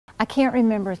I can't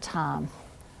remember a time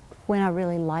when I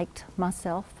really liked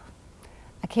myself.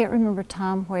 I can't remember a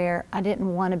time where I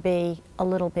didn't want to be a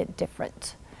little bit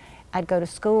different. I'd go to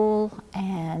school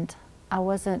and I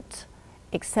wasn't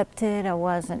accepted, I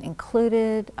wasn't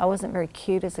included, I wasn't very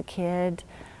cute as a kid,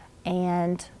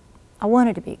 and I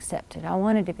wanted to be accepted, I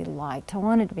wanted to be liked, I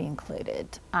wanted to be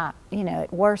included. At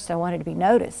worst I wanted to be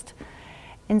noticed.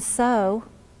 And so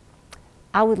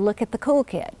I would look at the cool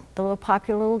kid, the little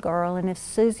popular little girl, and if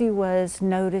Susie was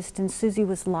noticed and Susie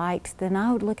was liked, then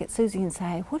I would look at Susie and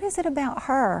say, what is it about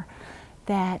her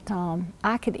that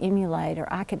I could emulate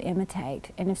or I could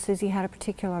imitate? And if Susie had a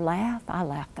particular laugh, I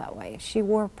laughed that way. If she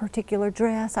wore a particular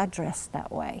dress, I dressed that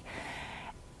way.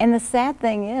 And the sad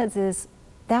thing is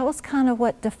that was kind of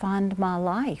what defined my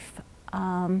life.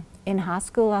 In high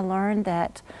school, I learned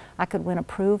that I could win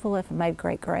approval if I made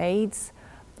great grades.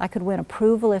 I could win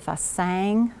approval if I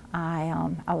sang.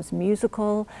 I was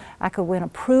musical. I could win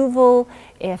approval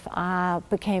if I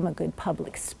became a good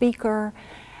public speaker.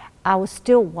 I was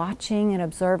still watching and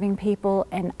observing people,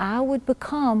 and I would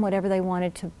become whatever they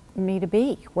wanted me to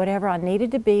be. Whatever I needed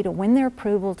to be to win their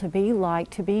approval, to be liked,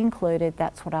 to be included,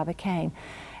 that's what I became.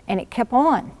 And it kept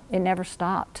on. It never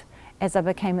stopped. As I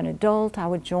became an adult, I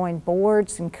would join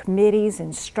boards and committees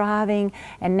and striving,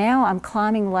 and now I'm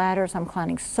climbing ladders. I'm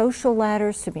climbing social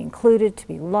ladders to be included, to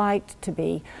be liked, to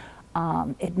be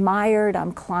admired.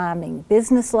 I'm climbing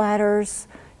business ladders,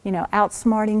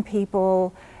 outsmarting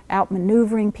people,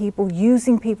 outmaneuvering people,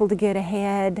 using people to get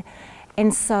ahead.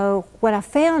 And so what I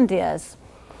found is,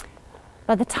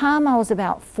 by the time I was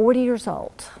about 40 years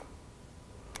old,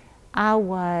 I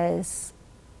was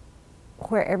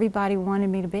where everybody wanted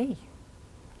me to be.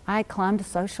 I climbed a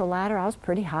social ladder. I was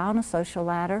pretty high on a social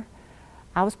ladder.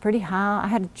 I was pretty high. I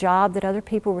had a job that other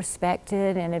people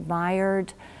respected and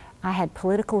admired. I had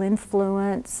political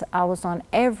influence. I was on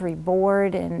every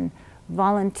board and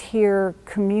volunteer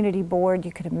community board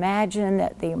you could imagine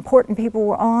that the important people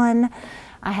were on.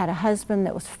 I had a husband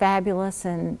that was fabulous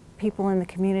and people in the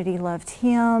community loved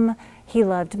him. He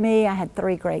loved me. I had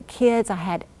 3 great kids. I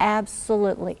had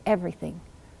absolutely everything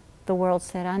the world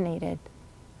said I needed,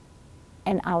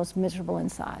 and I was miserable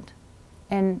inside.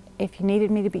 And if you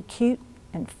needed me to be cute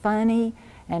and funny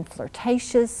and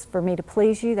flirtatious for me to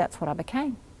please you, that's what I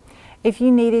became. If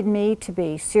you needed me to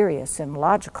be serious and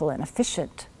logical and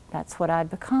efficient, that's what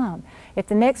I'd become. If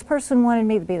the next person wanted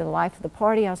me to be the life of the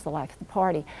party, I was the life of the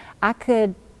party. I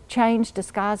could change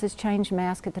disguises, change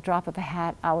masks at the drop of a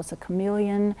hat. I was a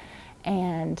chameleon,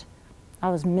 and I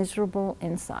was miserable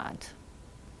inside.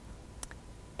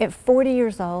 At 40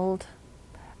 years old,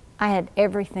 I had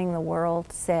everything the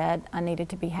world said I needed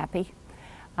to be happy.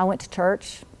 I went to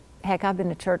church. Heck, I've been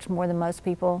to church more than most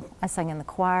people. I sang in the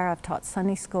choir, I've taught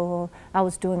Sunday school. I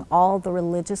was doing all the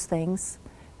religious things,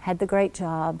 had the great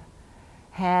job,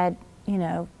 had,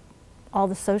 all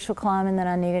the social climbing that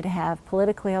I needed to have.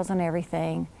 Politically, I was on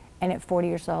everything. And at 40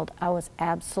 years old, I was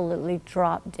absolutely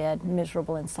drop dead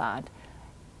miserable inside.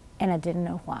 And I didn't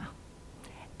know why.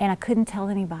 And I couldn't tell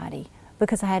anybody,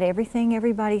 because I had everything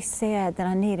everybody said that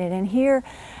I needed. And here,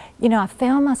 I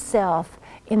found myself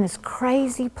in this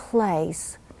crazy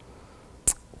place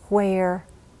where,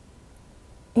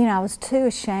 I was too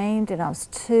ashamed and I was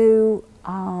too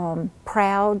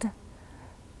proud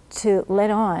to let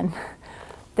on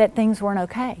that things weren't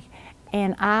okay.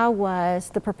 And I was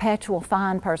the perpetual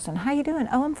fine person. How you doing?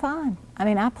 Oh, I'm fine.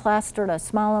 I plastered a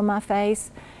smile on my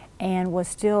face and was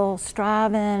still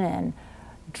striving and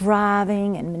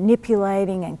driving and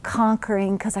manipulating and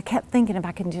conquering, because I kept thinking if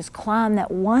I can just climb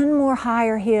that one more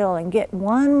higher hill and get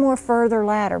one more further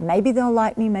ladder, maybe they'll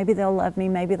like me, maybe they'll love me,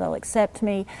 maybe they'll accept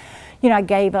me. I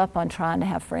gave up on trying to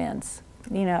have friends.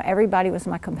 Everybody was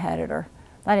my competitor.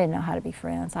 I didn't know how to be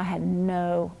friends. I had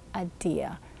no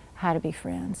idea how to be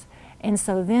friends. And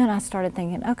so then I started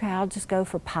thinking, okay, I'll just go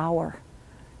for power.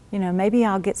 Maybe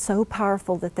I'll get so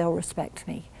powerful that they'll respect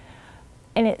me.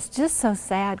 And it's just so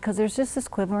sad, because there's just this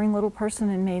quivering little person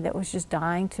in me that was just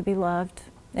dying to be loved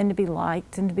and to be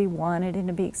liked and to be wanted and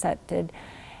to be accepted.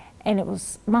 And it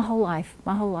was my whole life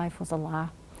was a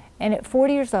lie. And at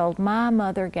 40 years old, my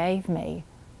mother gave me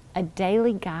a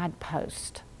daily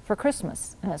guidepost for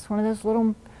Christmas. And it's one of those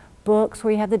little books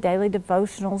where you have the daily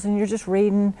devotionals and you're just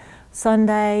reading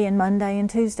Sunday and Monday and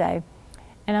Tuesday.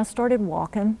 And I started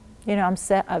walking.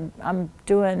 I'm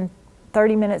doing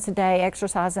 30 minutes a day,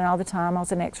 exercising all the time. I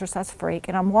was an exercise freak,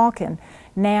 and I'm walking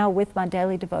now with my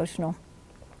daily devotional.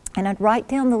 And I'd write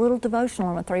down the little devotional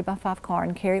on a 3x5 card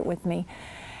and carry it with me.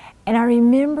 And I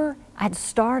remember I'd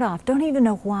start off, don't even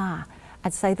know why,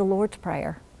 I'd say the Lord's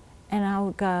Prayer, and I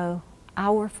would go,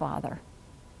 Our Father.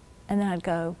 And then I'd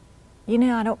go, you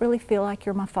know, I don't really feel like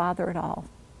you're my father at all.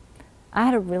 I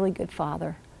had a really good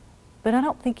father, but I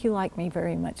don't think you like me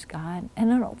very much, God,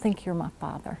 and I don't think you're my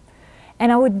father.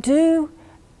 And I would do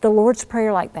the Lord's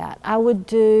Prayer like that. I would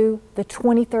do the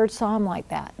 23rd Psalm like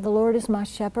that. The Lord is my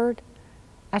shepherd,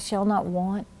 I shall not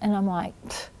want. And I'm like,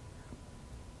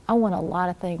 I want a lot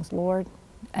of things, Lord.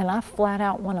 And I flat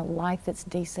out want a life that's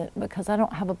decent because I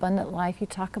don't have abundant life. You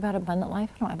talk about abundant life,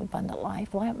 I don't have abundant life.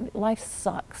 Life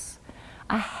sucks.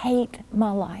 I hate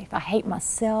my life. I hate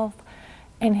myself.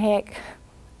 And heck,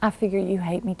 I figure you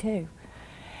hate me too.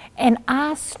 And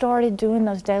I started doing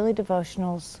those daily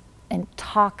devotionals and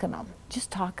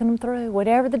just talking them through.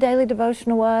 Whatever the daily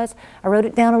devotional was, I wrote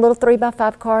it down in a little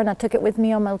 3x5 card and I took it with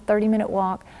me on my 30-minute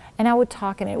walk, and I would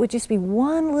talk, and it would just be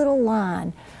one little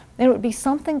line. And it would be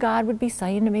something God would be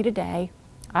saying to me today.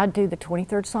 I'd do the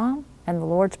 23rd Psalm and the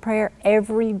Lord's Prayer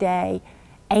every day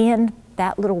and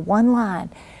that little one line.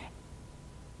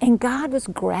 And God was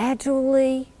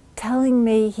gradually telling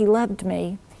me He loved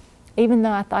me, even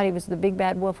though I thought He was the big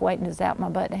bad wolf waiting to zap my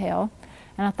butt to hell.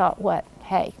 And I thought, what?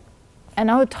 Hey. And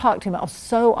I would talk to Him. I was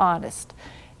so honest.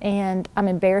 And I'm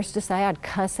embarrassed to say I'd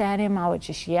cuss at Him. I would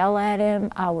just yell at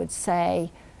Him. I would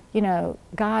say, you know,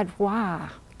 God, why?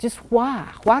 Just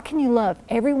why? Why can you love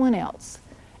everyone else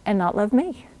and not love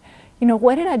me? You know,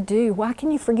 what did I do? Why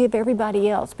can you forgive everybody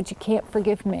else, but you can't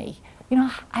forgive me? You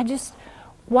know,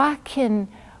 why can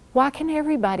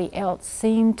everybody else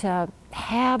seem to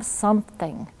have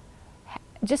something,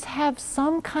 just have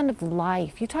some kind of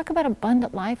life? You talk about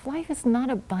abundant life. Life is not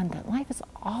abundant. Life is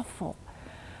awful.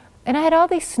 And I had all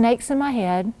these snakes in my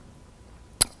head,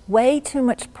 way too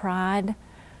much pride,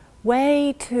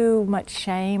 way too much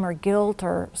shame or guilt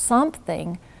or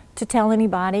something to tell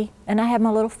anybody. And I had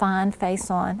my little fine face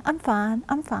on. I'm fine,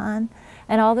 I'm fine.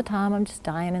 And all the time I'm just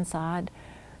dying inside.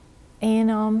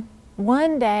 And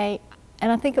one day,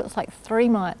 and I think it was like 3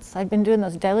 months, I'd been doing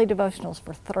those daily devotionals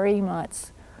for 3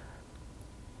 months.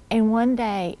 And one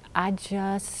day I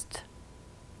just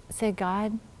said,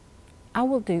 God, I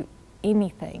will do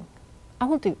anything. I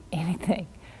will do anything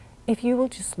if you will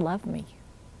just love me.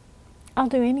 I'll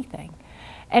do anything.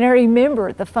 And I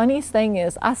remember the funniest thing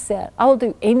is I said, I'll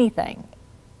do anything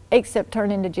except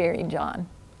turn into Jerry and John.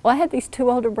 Well, I had these 2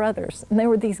 older brothers, and they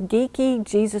were these geeky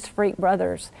Jesus freak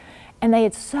brothers, and they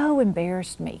had so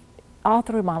embarrassed me all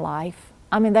through my life.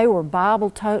 I mean, they were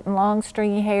Bible-toting, long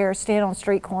stringy hair, standing on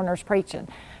street corners preaching.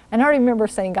 And I remember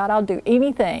saying, God, I'll do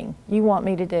anything you want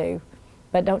me to do,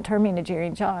 but don't turn me into Jerry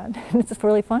and John. And it's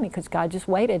really funny because God just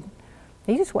waited.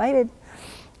 He just waited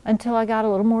until I got a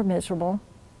little more miserable,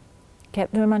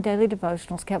 kept doing my daily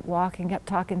devotionals, kept walking, kept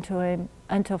talking to Him,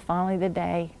 until finally the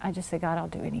day I just said, God, I'll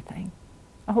do anything.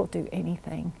 I will do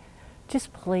anything.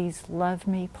 Just please love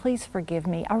me. Please forgive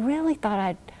me. I really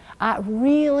thought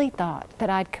that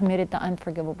I'd committed the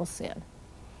unforgivable sin.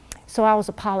 So I was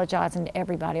apologizing to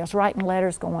everybody. I was writing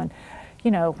letters going, you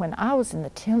know, when I was in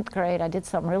the 10th grade, I did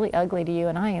something really ugly to you,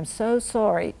 and I am so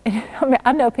sorry. I mean,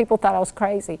 I know people thought I was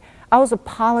crazy. I was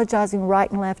apologizing right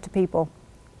and left to people.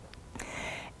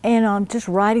 And just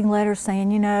writing letters saying,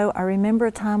 you know, I remember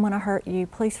a time when I hurt you.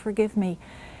 Please forgive me.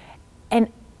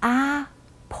 And I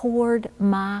poured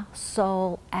my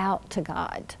soul out to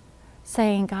God,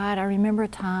 saying, God, I remember a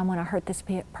time when I hurt this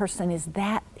person. Is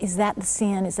that the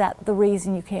sin? Is that the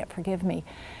reason you can't forgive me?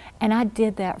 And I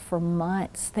did that for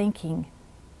months, thinking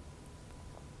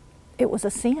it was a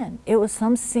sin. It was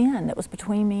some sin that was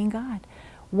between me and God.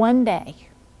 One day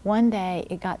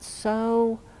it got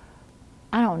so,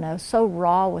 I don't know, so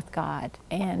raw with God.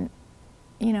 And,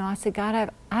 you know, I said,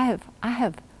 God, I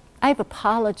have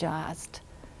apologized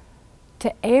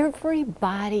to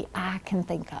everybody I can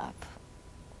think of.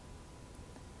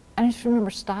 I just remember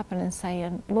stopping and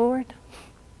saying, Lord,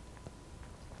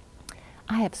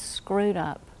 I have screwed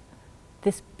up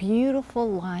this beautiful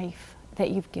life that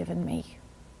you've given me,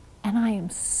 and I am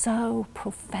so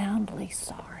profoundly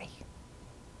sorry.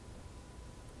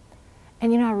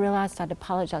 And you know, I realized I'd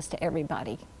apologize to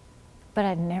everybody, but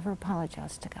I'd never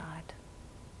apologized to God.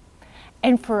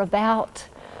 And for about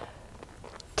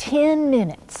 10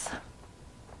 minutes,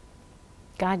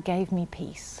 God gave me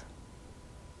peace.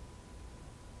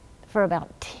 For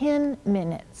about 10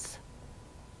 minutes,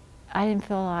 I didn't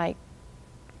feel like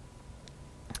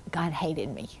God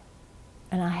hated me,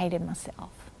 and I hated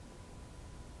myself.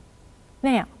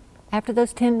 Now, after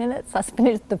those 10 minutes, I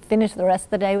finished the rest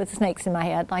of the day with snakes in my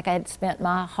head, like I had spent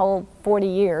my whole 40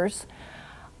 years.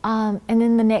 And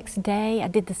then the next day, I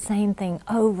did the same thing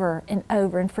over and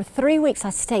over. And for 3 weeks,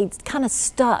 I stayed kind of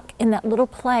stuck in that little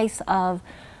place of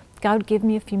God would give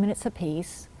me a few minutes of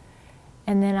peace,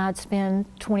 and then I'd spend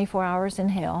 24 hours in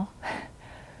hell.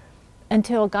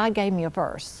 until God gave me a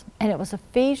verse, and it was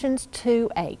Ephesians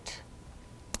 2:8.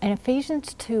 And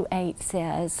Ephesians 2:8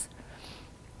 says,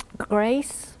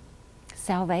 grace,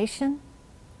 salvation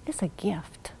is a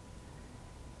gift,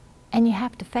 and you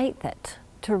have to faith it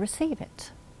to receive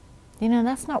it. You know,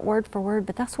 that's not word for word,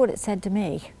 but that's what it said to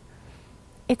me.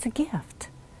 It's a gift,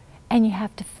 and you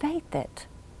have to faith it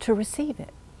to receive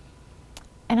it.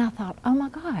 And I thought, oh my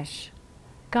gosh,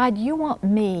 God, you want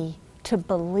me to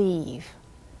believe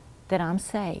that I'm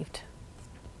saved.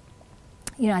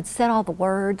 You know, I'd said all the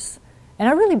words, and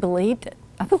I really believed it.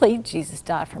 I believed Jesus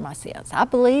died for my sins. I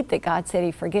believed that God said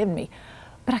He'd forgive me,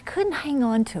 but I couldn't hang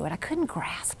on to it. I couldn't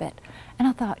grasp it. And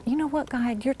I thought, you know what,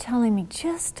 God, you're telling me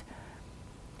just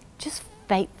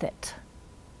faith it.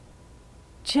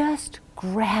 Just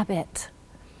grab it.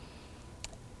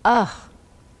 I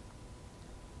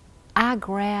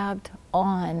grabbed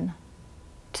on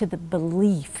to the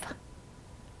belief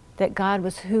that God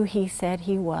was who He said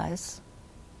He was,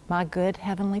 my good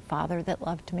Heavenly Father that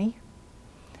loved me.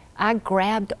 I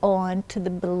grabbed on to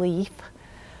the belief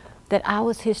that I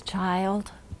was His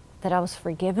child, that I was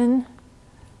forgiven,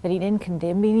 that He didn't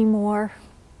condemn me anymore,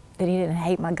 that He didn't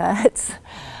hate my guts,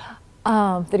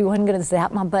 that He wasn't going to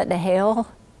zap my butt to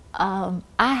hell. I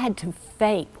had to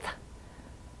faith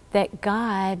that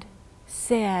God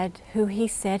said who He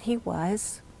said He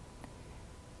was,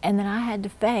 and then I had to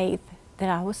faith that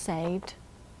I was saved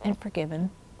and forgiven.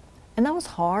 And that was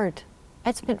hard.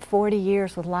 I'd spent 40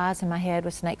 years with lies in my head,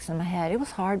 with snakes in my head. It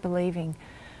was hard believing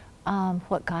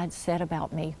what God said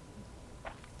about me.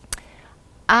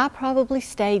 I probably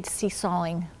stayed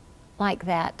seesawing like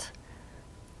that,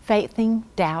 faithing,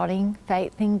 doubting,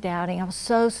 faithing, doubting. I was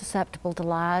so susceptible to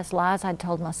lies I'd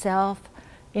told myself.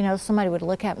 You know, somebody would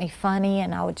look at me funny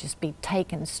and I would just be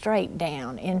taken straight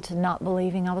down into not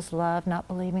believing I was loved, not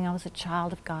believing I was a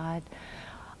child of God.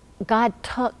 God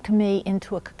tucked me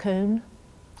into a cocoon.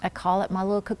 I call it my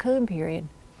little cocoon period.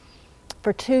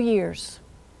 For 2 years,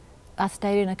 I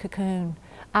stayed in a cocoon.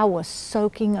 I was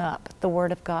soaking up the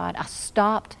Word of God. I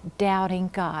stopped doubting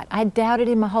God. I doubted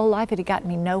Him my whole life. It had gotten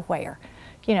me nowhere.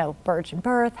 You know, virgin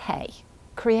birth, hey.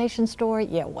 Creation story,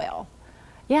 yeah, well.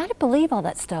 Yeah, I didn't believe all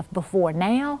that stuff before.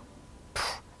 Now,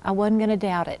 I wasn't going to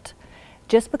doubt it.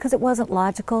 Just because it wasn't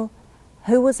logical,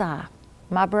 who was I?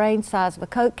 My brain size of a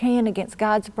Coke can against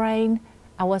God's brain,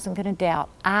 I wasn't going to doubt.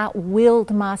 I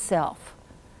willed myself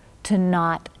to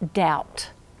not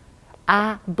doubt.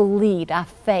 I believed, I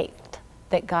faithed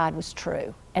that God was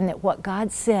true and that what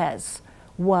God says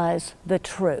was the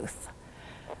truth.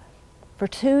 For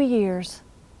 2 years,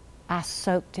 I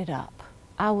soaked it up.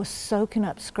 I was soaking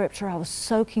up Scripture. I was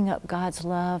soaking up God's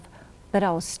love, but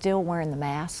I was still wearing the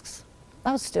masks.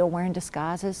 I was still wearing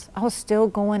disguises. I was still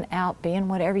going out being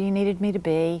whatever you needed me to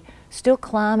be, still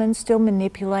climbing, still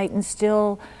manipulating,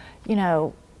 still, you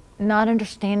know, not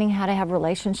understanding how to have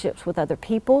relationships with other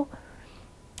people.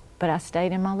 But I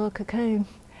stayed in my little cocoon.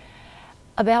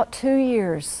 About 2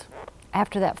 years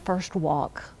after that first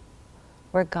walk,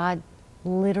 where God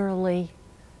literally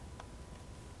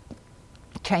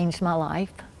changed my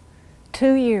life,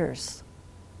 2 years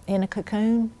in a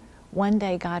cocoon, one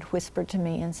day God whispered to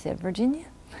me and said, Virginia,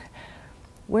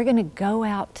 we're going to go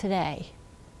out today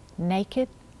naked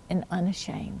and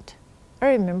unashamed. I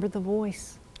remember the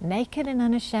voice, naked and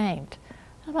unashamed.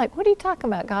 I'm like, what are you talking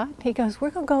about, God? He goes,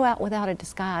 we're going to go out without a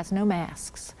disguise, no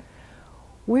masks.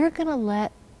 We're going to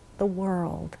let the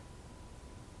world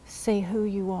see who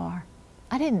you are.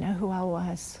 I didn't know who I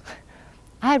was.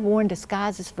 I had worn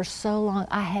disguises for so long,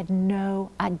 I had no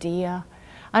idea.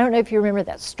 I don't know if you remember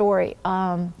that story,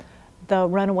 The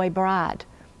Runaway Bride.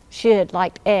 She had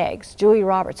liked eggs. Julia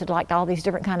Roberts had liked all these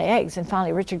different kind of eggs, and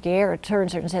finally Richard Gere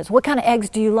turns to her and says, what kind of eggs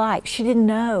do you like? She didn't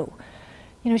know.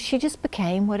 You know, she just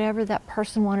became whatever that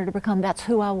person wanted to become. That's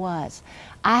who I was.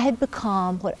 I had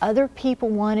become what other people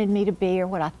wanted me to be, or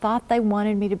what I thought they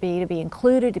wanted me to be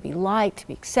included, to be liked, to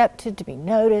be accepted, to be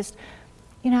noticed.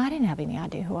 You know, I didn't have any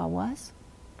idea who I was.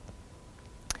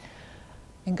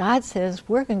 And God says,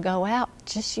 we're going to go out,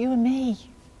 just you and me.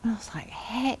 And I was like,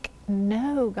 heck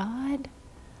no, God.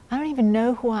 I don't even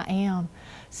know who I am.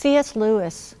 C.S.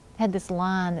 Lewis had this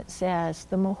line that says,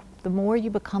 the more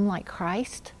you become like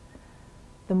Christ,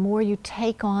 the more you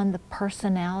take on the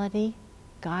personality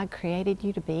God created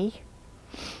you to be.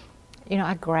 You know,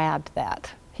 I grabbed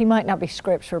that. He might not be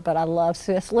scripture, but I love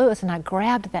C.S. Lewis, and I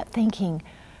grabbed that thinking,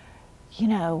 you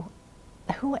know,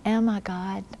 who am I,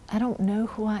 God? I don't know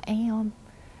who I am.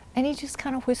 And he just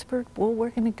kind of whispered, well, we're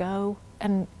going to go,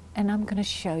 and I'm going to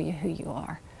show you who you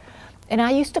are. And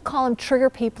I used to call them trigger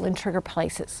people in trigger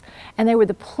places. And they were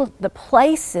the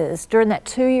places during that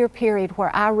 2-year period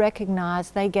where I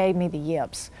recognized they gave me the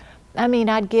yips. I mean,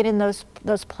 I'd get in those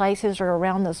places or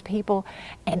around those people,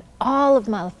 and all of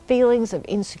my feelings of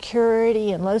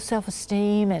insecurity and low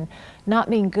self-esteem and not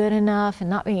being good enough and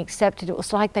not being accepted, it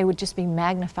was like they would just be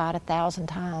magnified 1,000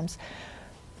 times.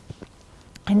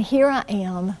 And here I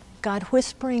am, God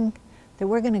whispering that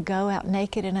we're going to go out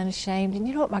naked and unashamed. And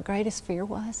you know what my greatest fear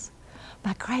was?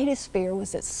 My greatest fear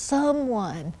was that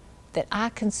someone that I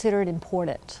considered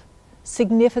important,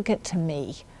 significant to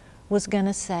me, was going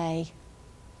to say,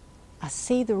 I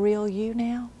see the real you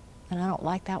now, and I don't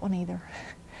like that one either.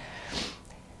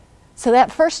 So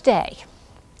that first day,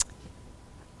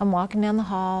 I'm walking down the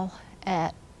hall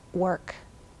at work,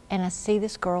 and I see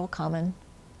this girl coming,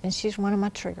 and she's one of my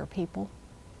trigger people.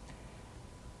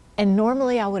 And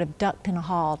normally I would have ducked in a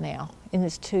hall now in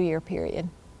this 2-year period.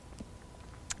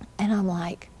 And I'm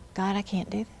like, God, I can't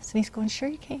do this. And he's going, sure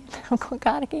you can. I'm going,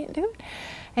 God, I can't do it.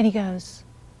 And he goes,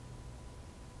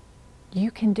 you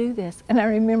can do this. And I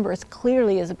remember as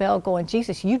clearly as a bell going,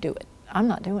 Jesus, you do it. I'm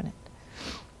not doing it.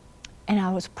 And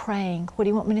I was praying, what do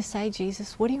you want me to say,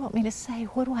 Jesus? What do you want me to say?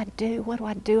 What do I do? What do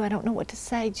I do? I don't know what to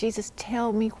say. Jesus,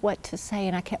 tell me what to say.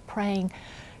 And I kept praying,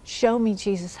 show me,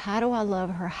 Jesus, how do I love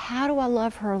her? How do I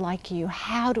love her like you?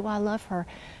 How do I love her?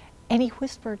 And he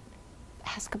whispered,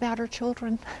 ask about her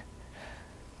children.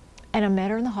 And I met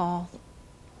her in the hall.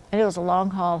 And it was a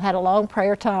long hall, had a long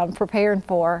prayer time preparing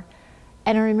for her.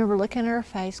 And I remember looking at her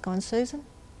face going, Susan,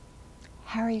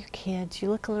 how are your kids? You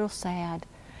look a little sad.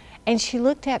 And she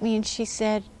looked at me and she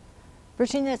said,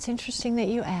 Virginia, it's interesting that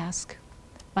you ask.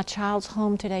 My child's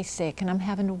home today sick and I'm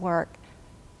having to work.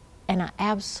 And I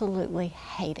absolutely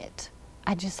hate it.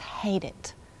 I just hate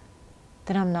it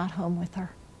that I'm not home with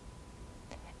her.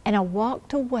 And I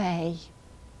walked away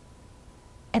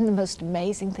and the most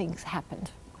amazing things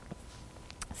happened.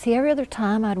 See, every other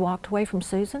time I'd walked away from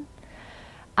Susan,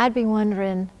 I'd be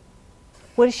wondering,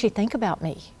 what does she think about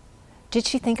me? Did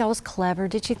she think I was clever?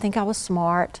 Did she think I was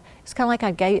smart? It's kind of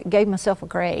like I gave myself a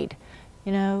grade.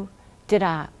 You know, did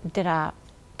I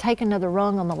take another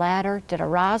rung on the ladder? Did I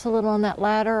rise a little on that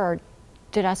ladder? Or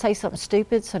did I say something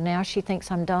stupid so now she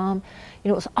thinks I'm dumb? You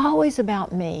know, it was always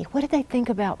about me. What did they think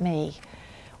about me?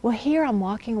 Well, here I'm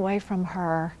walking away from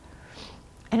her,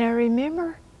 and I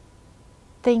remember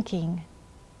thinking,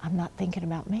 I'm not thinking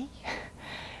about me.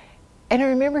 And I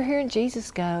remember hearing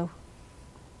Jesus go,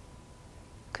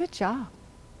 good job.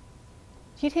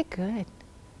 You did good.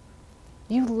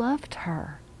 You loved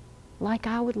her like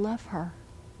I would love her.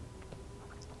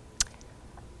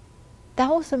 That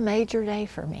was a major day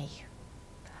for me.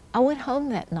 I went home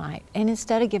that night, and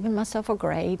instead of giving myself a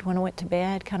grade when I went to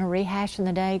bed, kind of rehashing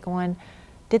the day, going,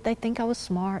 did they think I was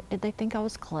smart? Did they think I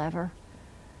was clever?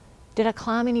 Did I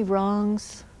climb any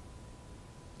rungs?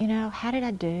 You know, how did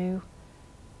I do?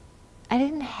 I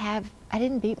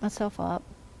didn't beat myself up.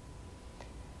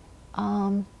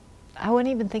 I wasn't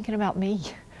even thinking about me.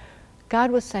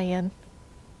 God was saying,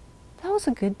 that was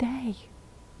a good day.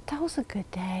 That was a good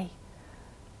day.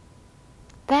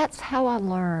 That's how I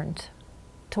learned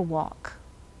to walk.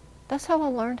 That's how I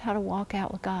learned how to walk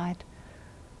out with God.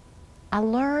 I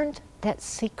learned that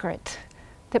secret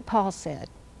that Paul said,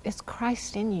 is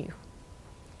Christ in you.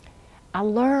 I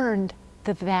learned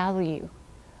the value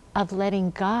of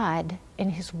letting God in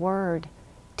His Word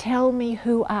tell me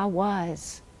who I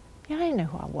was. You know, I didn't know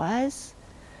who I was.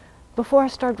 Before I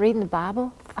started reading the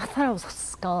Bible, I thought I was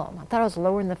scum. I thought I was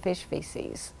lower than the fish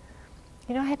feces.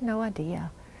 You know, I had no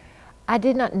idea. I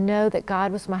did not know that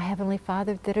God was my Heavenly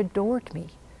Father that adored me.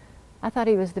 I thought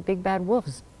He was the big bad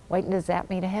wolf waiting to zap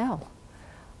me to hell.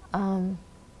 I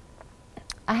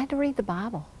had to read the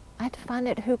Bible. I had to find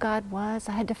out who God was.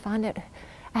 I had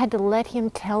to let Him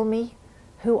tell me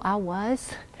who I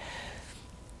was.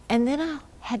 And then I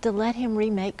had to let Him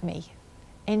remake me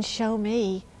and show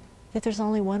me that there's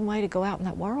only one way to go out in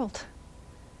that world.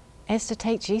 And it's to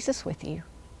take Jesus with you.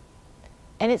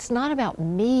 And it's not about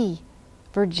me,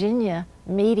 Virginia,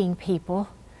 meeting people.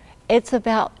 It's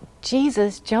about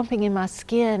Jesus jumping in my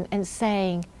skin and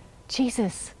saying,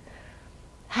 Jesus,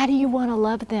 how do you want to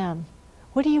love them?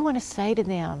 What do you want to say to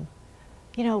them?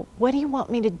 You know, what do you want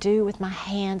me to do with my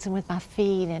hands and with my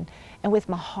feet and with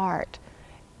my heart?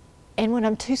 And when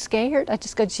I'm too scared, I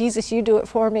just go, Jesus, you do it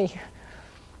for me.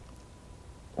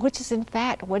 Which is in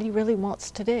fact what He really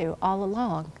wants to do all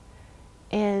along,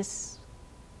 is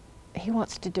He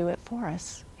wants to do it for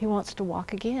us. He wants to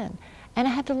walk again. And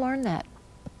I had to learn that.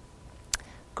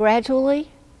 Gradually,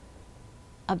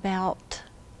 about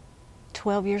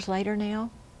 12 years later now,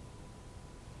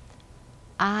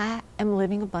 I am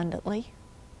living abundantly.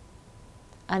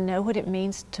 I know what it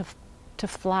means to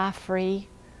fly free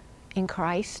in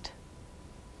Christ.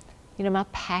 You know, my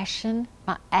passion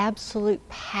My absolute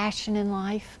passion in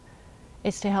life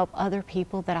is to help other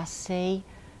people that I see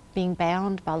being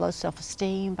bound by low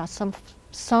self-esteem, by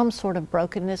some sort of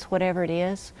brokenness, whatever it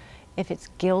is. If it's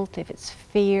guilt, if it's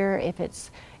fear, if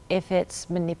it's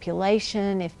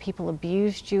manipulation, if people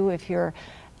abused you, if you're,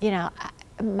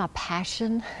 my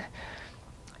passion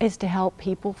is to help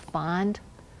people find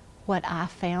what I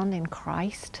found in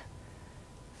Christ.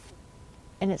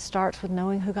 And it starts with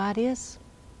knowing who God is.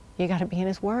 You got to be in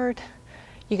His Word.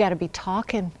 You got to be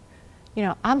talking.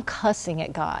 I'm cussing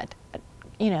at God.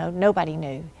 Nobody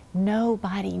knew.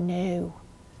 Nobody knew.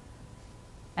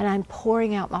 And I'm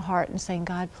pouring out my heart and saying,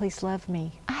 God, please love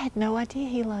me. I had no idea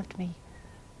He loved me.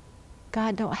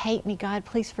 God, don't hate me. God,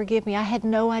 please forgive me. I had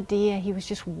no idea He was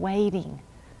just waiting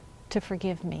to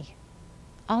forgive me.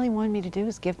 All He wanted me to do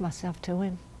is give myself to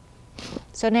Him.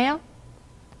 So now,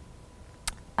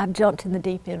 I've jumped in the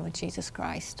deep end with Jesus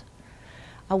Christ.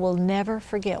 I will never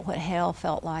forget what hell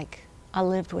felt like. I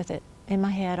lived with it in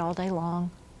my head all day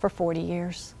long for 40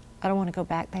 years. I don't want to go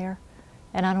back there.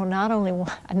 And not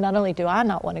only do I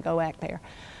not want to go back there,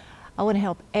 I want to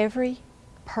help every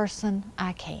person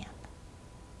I can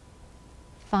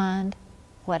find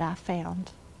what I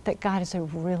found. That God is a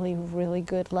really, really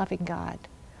good, loving God.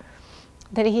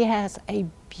 That He has a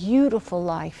beautiful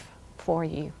life for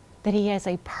you. That He has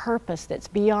a purpose that's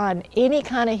beyond any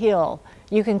kind of hill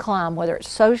you can climb, whether it's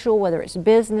social, whether it's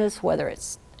business,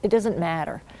 it doesn't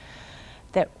matter.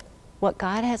 That what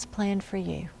God has planned for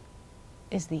you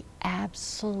is the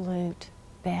absolute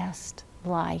best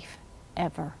life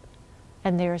ever.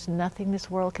 And there is nothing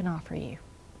this world can offer you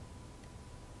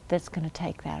that's going to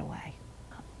take that away.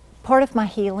 Part of my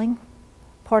healing,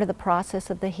 part of the process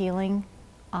of the healing,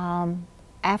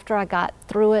 after I got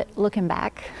through it, looking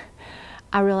back,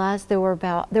 I realized there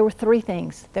were 3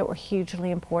 things that were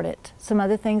hugely important. Some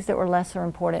other things that were lesser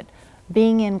important.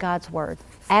 Being in God's Word,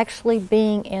 actually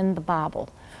being in the Bible,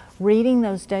 reading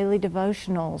those daily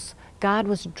devotionals. God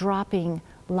was dropping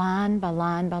line by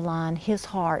line by line His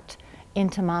heart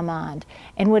into my mind.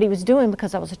 And what He was doing,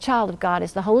 because I was a child of God,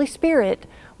 is the Holy Spirit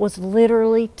was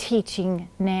literally teaching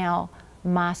now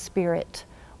my spirit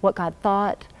what God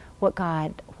thought, what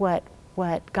God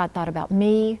thought about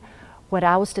me, what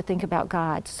I was to think about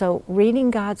God. So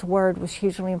reading God's Word was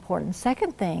hugely important.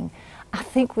 Second thing, I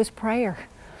think, was prayer.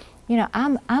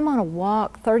 I'm on a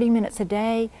walk 30 minutes a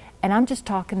day, and I'm just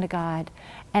talking to God.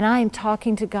 And I am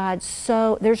talking to God,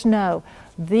 so there's no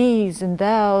these and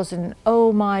thous and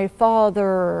oh my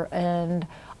Father and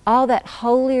all that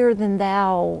holier than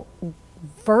thou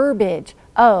verbiage.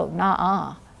 Oh,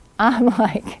 nuh-uh. I'm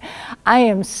like, I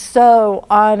am so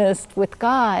honest with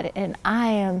God, and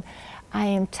I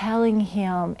am telling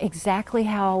Him exactly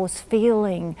how I was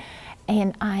feeling,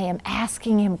 and I am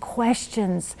asking Him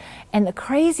questions. And the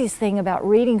craziest thing about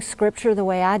reading Scripture the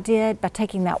way I did, by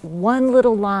taking that one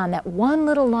little line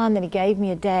that He gave me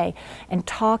a day and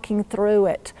talking through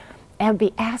it, and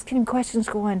be asking Him questions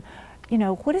going,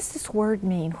 what does this word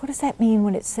mean? What does that mean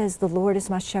when it says, the Lord is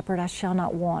my shepherd, I shall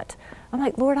not want? I'm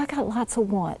like, Lord, I got lots of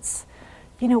wants.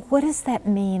 What does that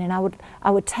mean? And I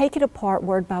would take it apart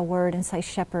word by word and say,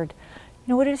 shepherd.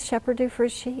 What did a shepherd do for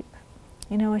his sheep?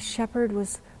 A shepherd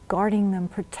was guarding them,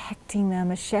 protecting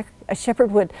them. A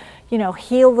shepherd would,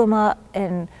 heal them up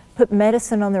and put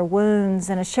medicine on their wounds.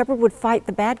 And a shepherd would fight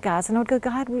the bad guys. And I would go,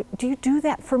 God, do you do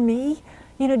that for me?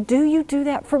 Do you do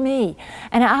that for me?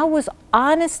 And I was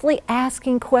honestly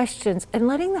asking questions and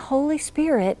letting the Holy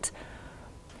Spirit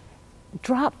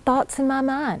drop thoughts in my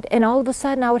mind. And all of a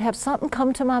sudden I would have something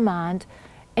come to my mind,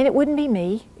 and it wouldn't be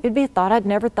me. It would be a thought I'd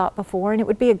never thought before, and it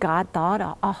would be a God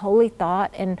thought, a holy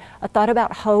thought, and a thought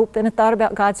about hope, and a thought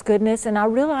about God's goodness. And I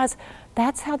realized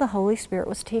that's how the Holy Spirit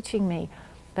was teaching me.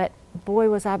 But boy,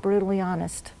 was I brutally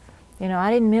honest.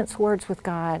 I didn't mince words with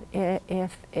God.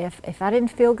 If I didn't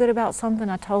feel good about something,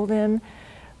 I told Him,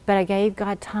 but I gave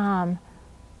God time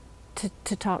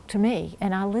to talk to me,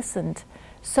 and I listened.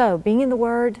 So being in the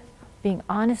Word, being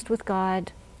honest with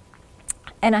God.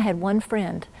 And I had one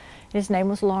friend, his name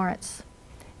was Lawrence,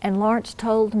 and Lawrence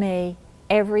told me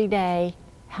every day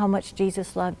how much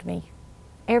Jesus loved me.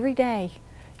 Every day.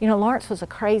 Lawrence was a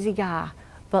crazy guy,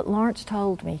 but Lawrence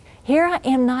told me. Here I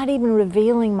am, not even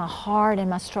revealing my heart and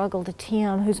my struggle to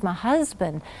Tim, who's my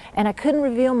husband, and I couldn't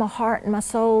reveal my heart and my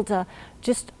soul to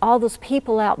just all those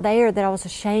people out there that I was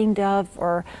ashamed of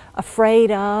or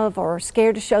afraid of or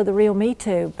scared to show the real me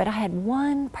to. But I had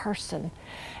one person,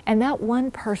 and that one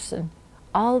person,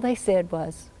 all they said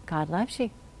was, God loves you.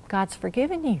 God's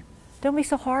forgiven you. Don't be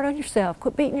so hard on yourself.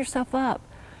 Quit beating yourself up.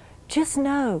 Just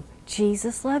know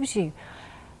Jesus loves you.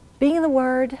 Being in the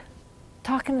Word,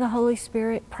 talking to the Holy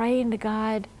Spirit, praying to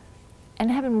God, and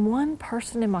having one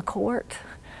person in my court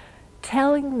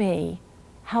telling me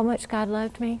how much God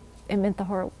loved me, it meant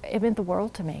the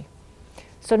world to me.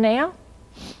 So now,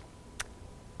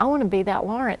 I want to be that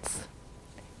Lawrence.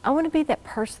 I want to be that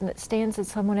person that stands in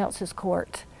someone else's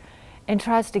court and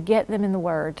tries to get them in the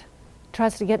Word,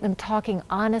 tries to get them talking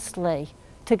honestly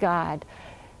to God,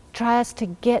 tries to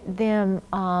get them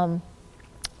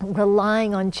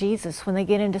relying on Jesus when they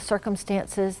get into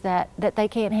circumstances that they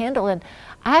can't handle. And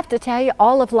I have to tell you,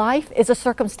 all of life is a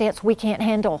circumstance we can't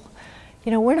handle.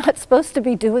 You know, we're not supposed to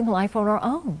be doing life on our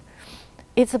own.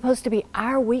 It's supposed to be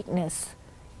our weakness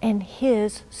and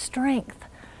His strength.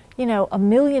 You know,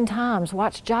 1,000,000 times,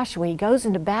 watch Joshua, he goes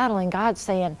into battle and God's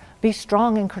saying, be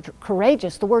strong and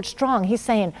courageous. The word strong, He's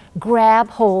saying, grab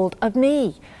hold of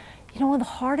me. You know, one of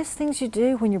the hardest things you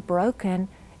do when you're broken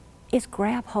is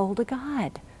grab hold of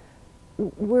God.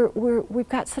 We've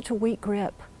got such a weak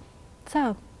grip.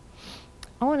 So,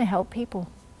 I want to help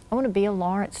people. I want to be a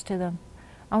Lawrence to them.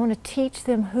 I want to teach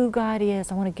them who God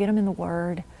is. I want to get them in the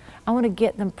Word. I want to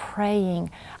get them praying.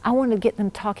 I want to get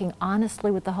them talking honestly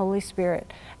with the Holy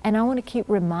Spirit. And I want to keep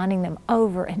reminding them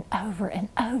over and over and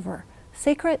over.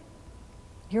 Secret,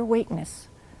 your weakness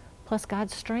plus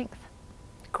God's strength.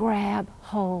 Grab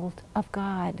hold of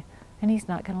God, and He's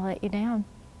not going to let you down.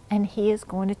 And He is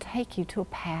going to take you to a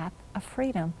path of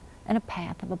freedom and a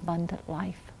path of abundant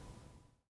life.